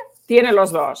madre tiene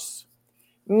los dos.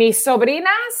 Mis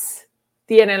sobrinas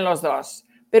tienen los dos.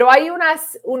 Pero hay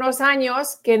unos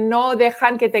años que no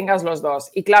dejan que tengas los dos.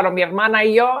 Y claro, mi hermana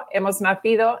y yo hemos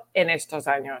nacido en estos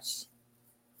años.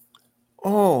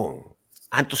 Oh,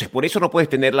 entonces por eso no puedes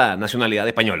tener la nacionalidad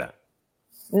española.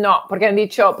 No, porque han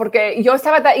dicho, porque yo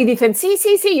estaba, y dicen, sí,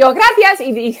 yo gracias.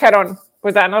 Y dijeron,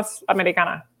 pues danos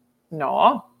americana.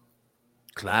 No.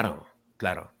 Claro.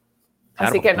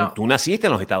 Así que no. Tú naciste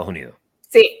en los Estados Unidos.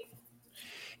 Sí.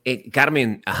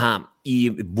 Carmen, y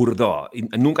Bordeaux.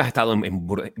 Nunca has estado en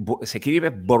se escribe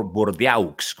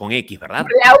Bordeaux con X, ¿verdad?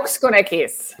 Bordeaux con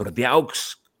X.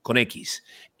 Bordeaux con X.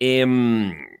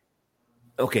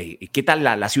 Ok, ¿qué tal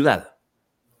la ciudad?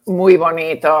 Muy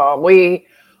bonito, muy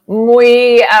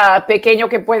pequeño,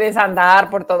 que puedes andar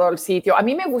por todo el sitio. A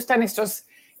mí me gustan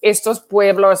estos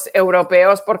pueblos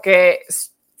europeos porque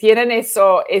tienen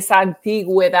esa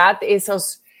antigüedad,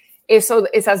 esos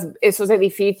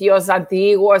edificios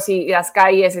antiguos y las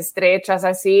calles estrechas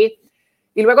así.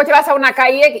 Y luego te vas a una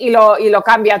calle y lo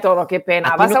cambia todo. Qué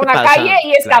pena. Vas a una calle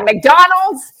y está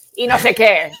McDonald's y no sé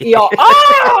qué. Y yo,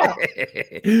 ¡oh!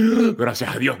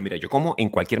 Gracias a Dios. Mira, yo como en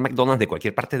cualquier McDonald's de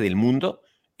cualquier parte del mundo.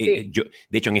 Sí.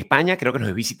 De hecho, en España creo que los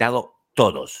he visitado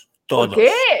todos. ¿Por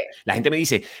qué? La gente me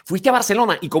dice, fuiste a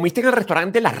Barcelona y comiste en el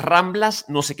restaurante Las Ramblas,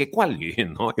 no sé qué cuál. Y dije,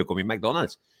 no, yo comí en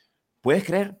McDonald's. ¿Puedes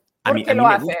creer? A mí lo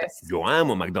me haces? gusta. Yo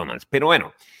amo McDonald's. Pero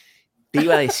bueno, te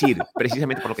iba a decir,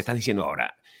 precisamente por lo que estás diciendo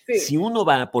ahora, Sí. si uno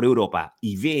va por Europa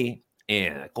y ve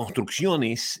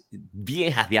construcciones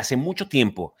viejas de hace mucho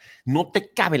tiempo, no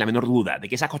te cabe la menor duda de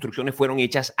que esas construcciones fueron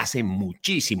hechas hace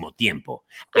muchísimo tiempo.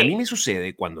 Sí. A mí me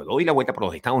sucede cuando doy la vuelta por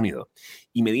los Estados Unidos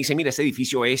y me dice, mira, ese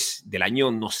edificio es del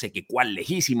año no sé qué cuál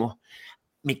lejísimo,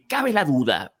 me cabe la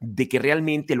duda de que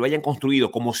realmente lo hayan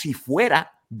construido como si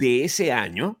fuera de ese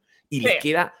año y Sí. les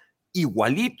queda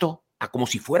igualito a como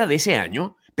si fuera de ese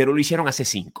año, pero lo hicieron hace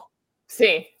 5.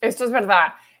 Sí, esto es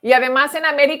verdad. Y además en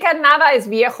América nada es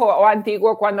viejo o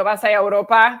antiguo cuando vas a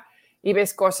Europa y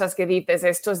ves cosas que dices,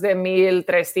 esto es de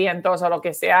 1300 o lo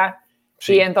que sea.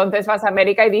 Sí. Y entonces vas a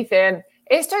América y dicen,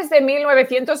 esto es de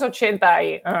 1980.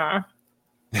 Y,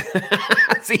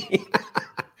 sí.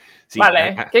 Sí.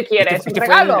 Vale, ¿qué quieres? Este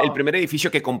fue el primer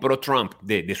edificio que compró Trump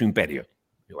de su imperio.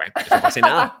 Y bueno, eso no hace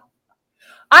nada.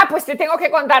 Pues te tengo que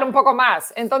contar un poco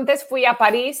más. Entonces fui a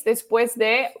París después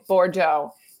de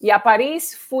Bordeaux. Y a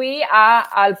París fui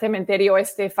al cementerio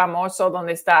este famoso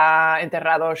donde está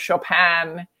enterrado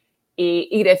Chopin y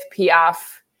Edith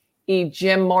Piaf y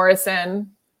Jim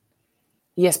Morrison.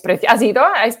 Y es precioso. ¿Has ido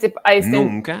a este?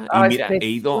 Nunca. Y mira,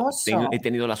 he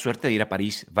tenido la suerte de ir a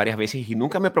París varias veces y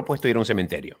nunca me he propuesto ir a un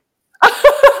cementerio.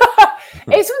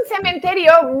 Es un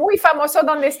cementerio muy famoso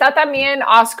donde está también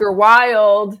Oscar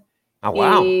Wilde.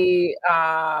 Wow. Y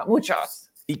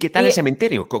muchos. ¿Y qué tal el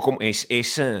cementerio? ¿Cómo es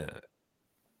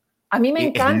a mí me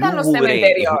encantan los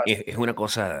cementerios. Es una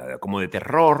cosa como de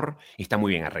terror, está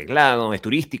muy bien arreglado, es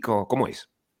turístico, ¿cómo es?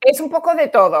 Es un poco de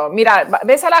todo. Mira,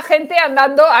 ves a la gente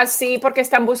andando así porque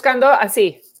están buscando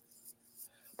así.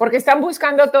 Porque están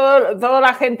buscando toda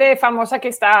la gente famosa que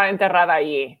está enterrada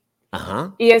allí.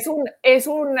 Ajá. Y es un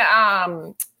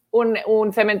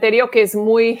cementerio que es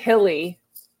muy hilly.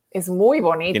 Es muy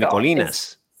bonito. Tiene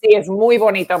colinas. Sí, es muy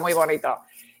bonito, muy bonito.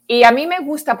 Y a mí me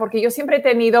gusta porque yo siempre he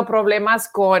tenido problemas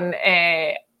con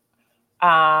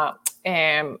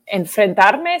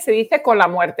enfrentarme, se dice, con la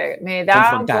muerte. Me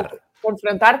da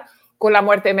confrontar con la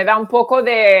muerte. Me da un poco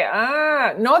de,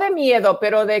 no de miedo,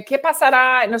 pero de qué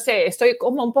pasará. No sé, estoy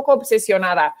como un poco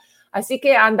obsesionada. Así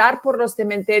que andar por los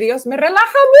cementerios me relaja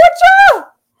mucho.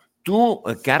 Tú,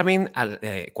 Carmen,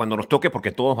 cuando nos toque,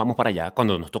 porque todos vamos para allá,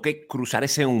 cuando nos toque cruzar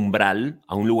ese umbral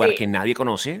a un lugar que nadie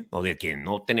conoce o de que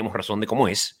no tenemos razón de cómo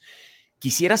es,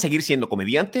 ¿quisiera seguir siendo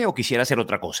comediante o quisiera hacer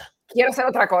otra cosa? Quiero hacer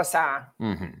otra cosa.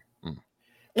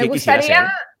 Me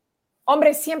gustaría,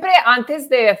 hombre, siempre antes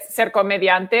de ser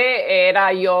comediante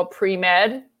era yo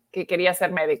pre-med, que quería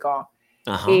ser médico.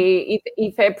 Ajá. Y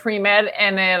hice pre-med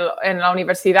en la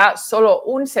universidad solo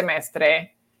un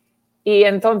semestre. Y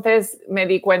entonces me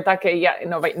di cuenta que ya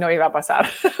no iba a pasar.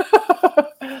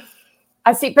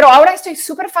 Así, pero ahora estoy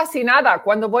súper fascinada.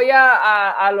 Cuando voy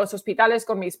a los hospitales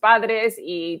con mis padres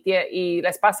y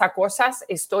les pasa cosas,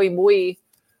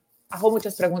 hago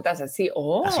muchas preguntas así.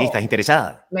 Así, ¿estás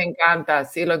interesada? Me encanta,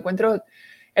 sí, lo encuentro.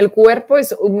 El cuerpo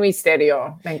es un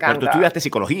misterio, me encanta. Pero tú estudiaste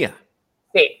psicología.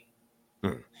 Sí.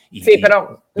 Sí,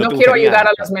 pero no quiero ayudar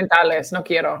a los mentales, no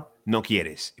quiero. No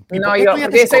quieres. No, yo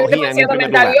soy demasiado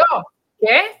mental yo.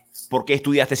 ¿Qué? ¿Por qué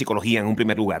estudiaste psicología en un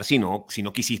primer lugar si no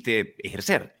quisiste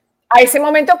ejercer? A ese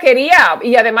momento quería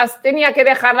y además tenía que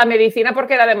dejar la medicina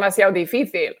porque era demasiado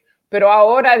difícil. Pero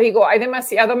ahora digo, hay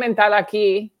demasiado mental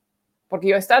aquí porque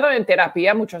yo he estado en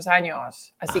terapia muchos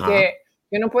años. Así que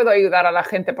Yo no puedo ayudar a la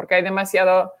gente porque hay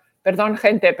demasiado... Perdón,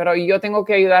 gente, pero yo tengo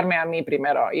que ayudarme a mí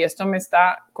primero y esto me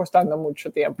está costando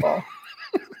mucho tiempo.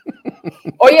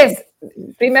 Oye,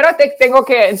 primero te tengo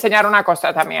que enseñar una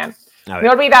cosa también. Me he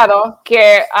olvidado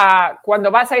que cuando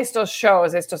vas a estos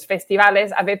shows, estos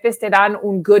festivales, a veces te dan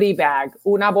un goodie bag,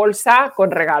 una bolsa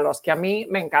con regalos, que a mí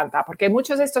me encanta, porque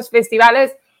muchos de estos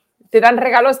festivales te dan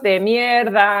regalos de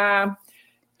mierda.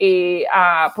 Y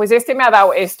pues este me ha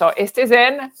dado esto. Este es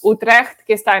en Utrecht,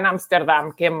 que está en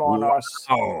Ámsterdam. ¡Qué monos!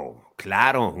 Wow,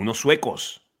 claro, unos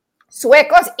suecos.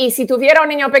 Suecos, y si tuviera un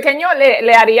niño pequeño,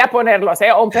 le haría ponerlos,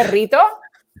 ¿eh? O un perrito,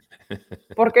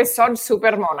 porque son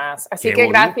súper monas. Así Qué que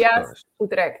bonitos. gracias,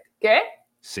 Utrecht. ¿Qué?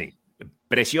 Sí,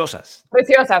 preciosas.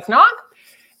 Preciosas, ¿no?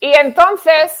 Y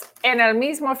entonces, en el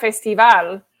mismo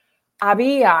festival,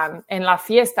 habían en la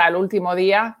fiesta el último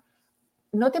día,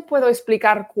 no te puedo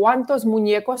explicar cuántos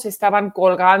muñecos estaban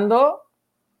colgando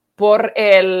por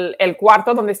el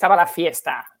cuarto donde estaba la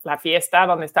fiesta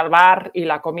donde está el bar y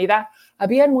la comida.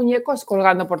 Habían muñecos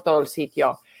colgando por todo el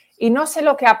sitio. Y no sé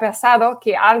lo que ha pasado,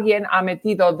 que alguien ha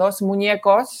metido 2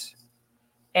 muñecos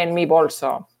en mi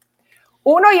bolso.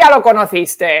 Uno ya lo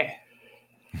conociste.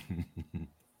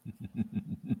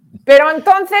 Pero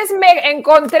entonces me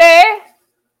encontré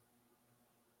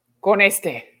con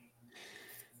este.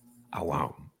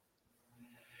 Wow.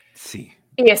 Sí.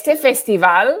 Y este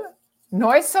festival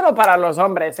no es solo para los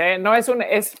hombres, ¿eh? No es un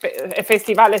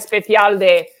festival especial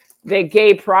de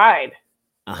Gay Pride.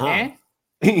 Ajá. ¿Eh?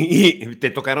 Y te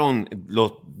tocaron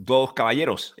los 2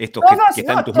 caballeros, estos Todos, que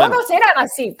están en tus manos. todos eran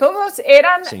así, todos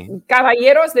eran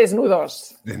caballeros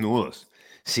desnudos. Desnudos.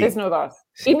 Sí. Desnudos.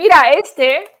 Sí. Y mira,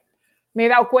 me he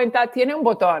dado cuenta, tiene un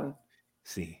botón.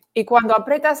 Sí. Y cuando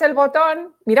aprietas el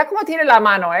botón, mira cómo tiene la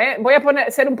mano, ¿eh? Voy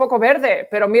a ser un poco verde,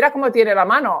 pero mira cómo tiene la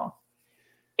mano.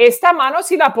 Esta mano,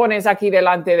 si la pones aquí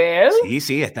delante de él...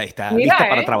 Sí, está mira, lista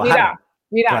para trabajar.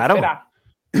 Mira, claro. Espera.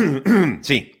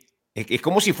 Sí. Es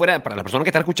como si fuera, para la persona que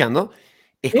está escuchando,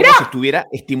 es ¡Mira! como si estuviera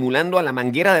estimulando a la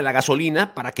manguera de la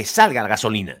gasolina para que salga la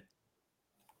gasolina.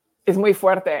 Es muy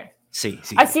fuerte. Sí.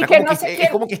 Así que no sé es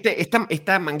como que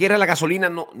esta manguera de la gasolina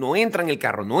no entra en el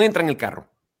carro, No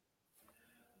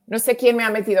sé quién me ha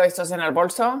metido estos en el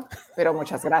bolso, pero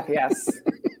muchas gracias.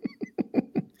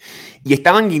 Y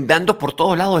estaban guindando por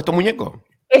todos lados estos muñecos.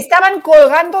 Estaban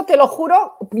colgando, te lo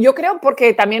juro, yo creo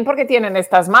porque tienen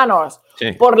estas manos.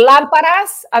 Sí. Por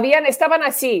lámparas, estaban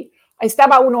así.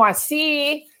 Estaba uno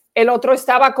así, el otro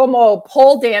estaba como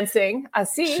pole dancing,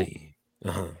 así. Sí.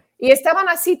 Ajá. Y estaban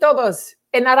así todos,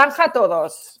 en naranja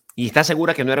todos. ¿Y estás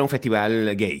segura que no era un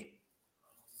festival gay?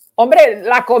 Hombre,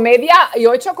 la comedia,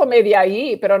 yo he hecho comedia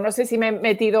ahí, pero no sé si me he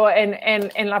metido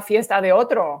en la fiesta de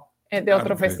otro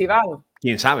festival.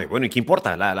 ¿Quién sabe? Bueno, ¿y qué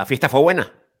importa? La fiesta fue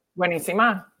buena.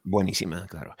 Buenísima. Buenísima,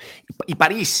 claro. Y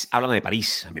París, háblame de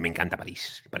París. A mí me encanta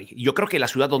París. Yo creo que la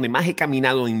ciudad donde más he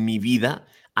caminado en mi vida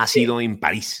ha sido en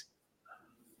París.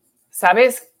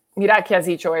 ¿Sabes? Mira que has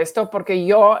dicho esto, porque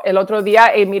yo el otro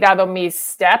día he mirado mis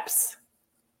steps,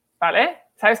 ¿vale?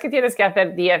 ¿Sabes que tienes que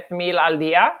hacer 10.000 al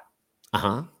día?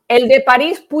 Ajá. El de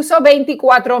París puso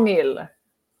 24.000.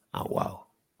 Wow,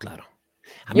 claro.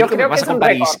 A mí Yo lo que creo me pasa que es con un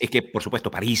París récord. es que, por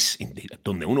supuesto, París,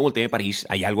 donde uno voltea de París,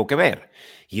 hay algo que ver.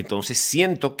 Y entonces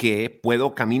siento que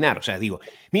puedo caminar. O sea, digo,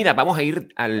 mira, vamos a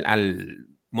ir al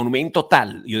monumento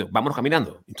tal. Y yo, vámonos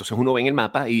caminando. Entonces uno ve en el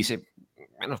mapa y dice,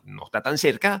 bueno, no está tan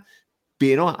cerca,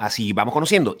 pero así vamos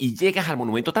conociendo. Y llegas al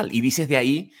monumento tal y dices de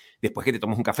ahí, después que te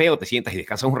tomas un café o te sientas y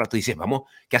descansas un rato, dices, vamos,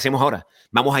 ¿qué hacemos ahora?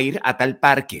 Vamos a ir a tal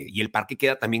parque. Y el parque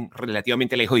queda también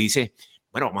relativamente lejos y dices,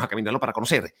 bueno, vamos a caminarlo para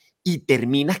conocer. Y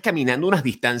terminas caminando unas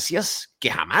distancias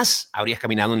que jamás habrías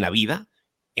caminado en la vida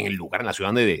en el lugar, en la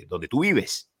ciudad donde tú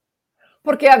vives.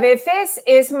 Porque a veces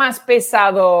es más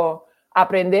pesado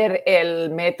aprender el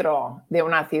metro de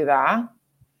una ciudad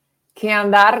que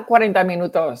andar 40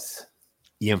 minutos.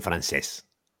 Y en francés.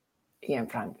 Y en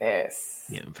francés.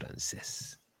 Y en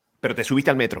francés. Pero te subiste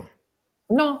al metro.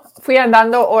 No, fui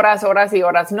andando horas y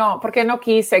horas. No, porque no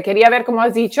quise. Quería ver, como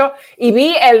has dicho, y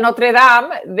vi el Notre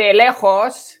Dame de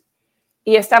lejos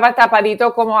y estaba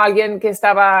tapadito como alguien que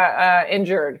estaba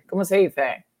injured. ¿Cómo se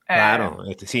dice? Claro,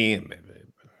 sí.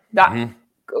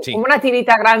 Sí. Como una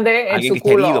tirita grande en alguien su que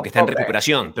está culo. herido, que está en Pobre.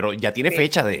 recuperación, pero ya tiene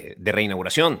fecha de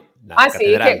reinauguración. La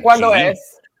catedral. Sí, ¿cuándo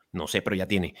es? No sé, pero ya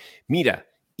tiene. Mira,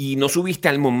 y no subiste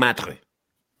al Montmartre.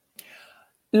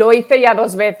 Lo hice ya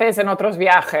 2 veces en otros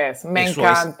viajes. Me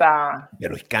encanta.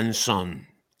 Pero es cansón.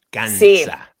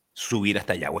 Cansa subir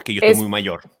hasta allá. O es que yo estoy muy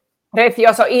mayor.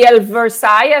 Precioso. ¿Y el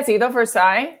Versailles? ¿Has ido a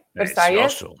Versailles?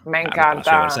 Precioso. Me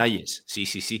encanta. Versalles.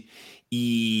 Sí.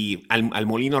 ¿Y al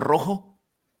Molino Rojo?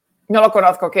 No lo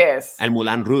conozco. ¿Qué es? Al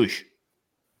Moulin Rouge.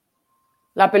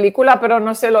 La película, pero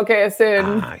no sé lo que es.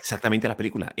 Exactamente la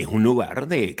película. Es un lugar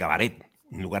de cabaret.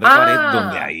 Un lugar de cabaret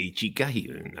donde hay chicas y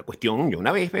la cuestión, yo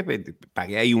una vez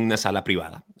pagué ahí una sala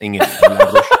privada en el Moulin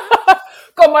Rouge.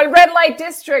 Como el Red Light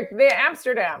District de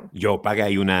Ámsterdam. Yo pagué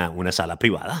ahí una sala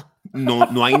privada.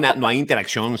 No hay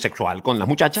interacción sexual con las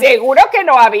muchachas. Seguro que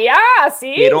no había,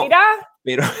 sí, mira.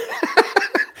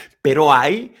 Pero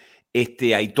hay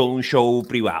todo un show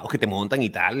privado que te montan y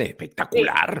tal,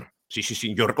 espectacular.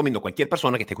 Sí. Yo recomiendo a cualquier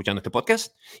persona que esté escuchando este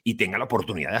podcast y tenga la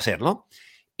oportunidad de hacerlo.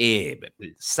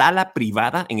 Sala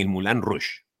privada en el Moulin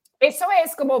Rouge. ¿Eso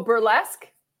es como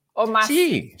burlesque o más?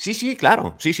 Sí,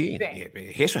 claro. Sí.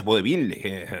 Eso es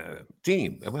vodevil.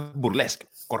 Sí, es burlesque,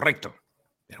 correcto.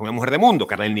 Es una mujer de mundo,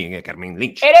 Carmen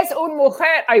Lynch. Eres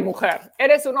mujer.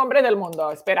 Eres un hombre del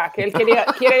mundo. Espera, que él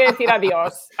quiere decir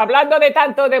adiós. Hablando de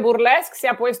tanto de burlesque, se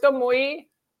ha puesto muy...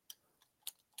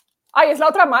 ¡Ay, es la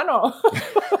otra mano!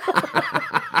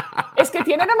 Es que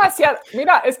tiene demasiado...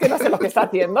 Mira, es que no sé lo que está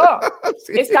haciendo.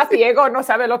 Está ciego, no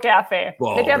sabe lo que hace.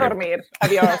 Pobre. Vete a dormir.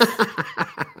 Adiós.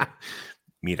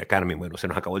 Mira, Carmen, bueno, se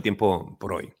nos acabó el tiempo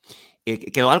por hoy.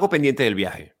 ¿Quedó algo pendiente del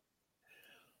viaje?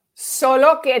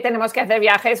 Solo que tenemos que hacer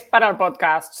viajes para el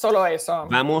podcast. Solo eso.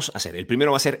 Vamos a hacer. El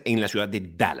primero va a ser en la ciudad de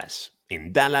Dallas.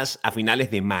 En Dallas a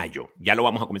finales de mayo. Ya lo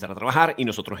vamos a comenzar a trabajar y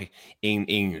nosotros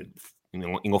en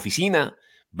oficina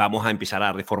vamos a empezar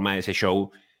a reformar ese show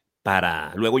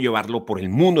para luego llevarlo por el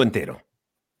mundo entero.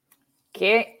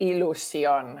 ¡Qué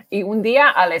ilusión! Y un día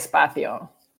al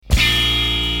espacio.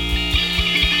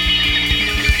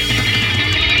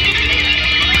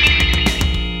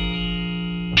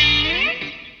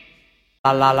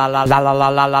 La la la la la la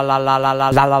la la la la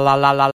la la la la la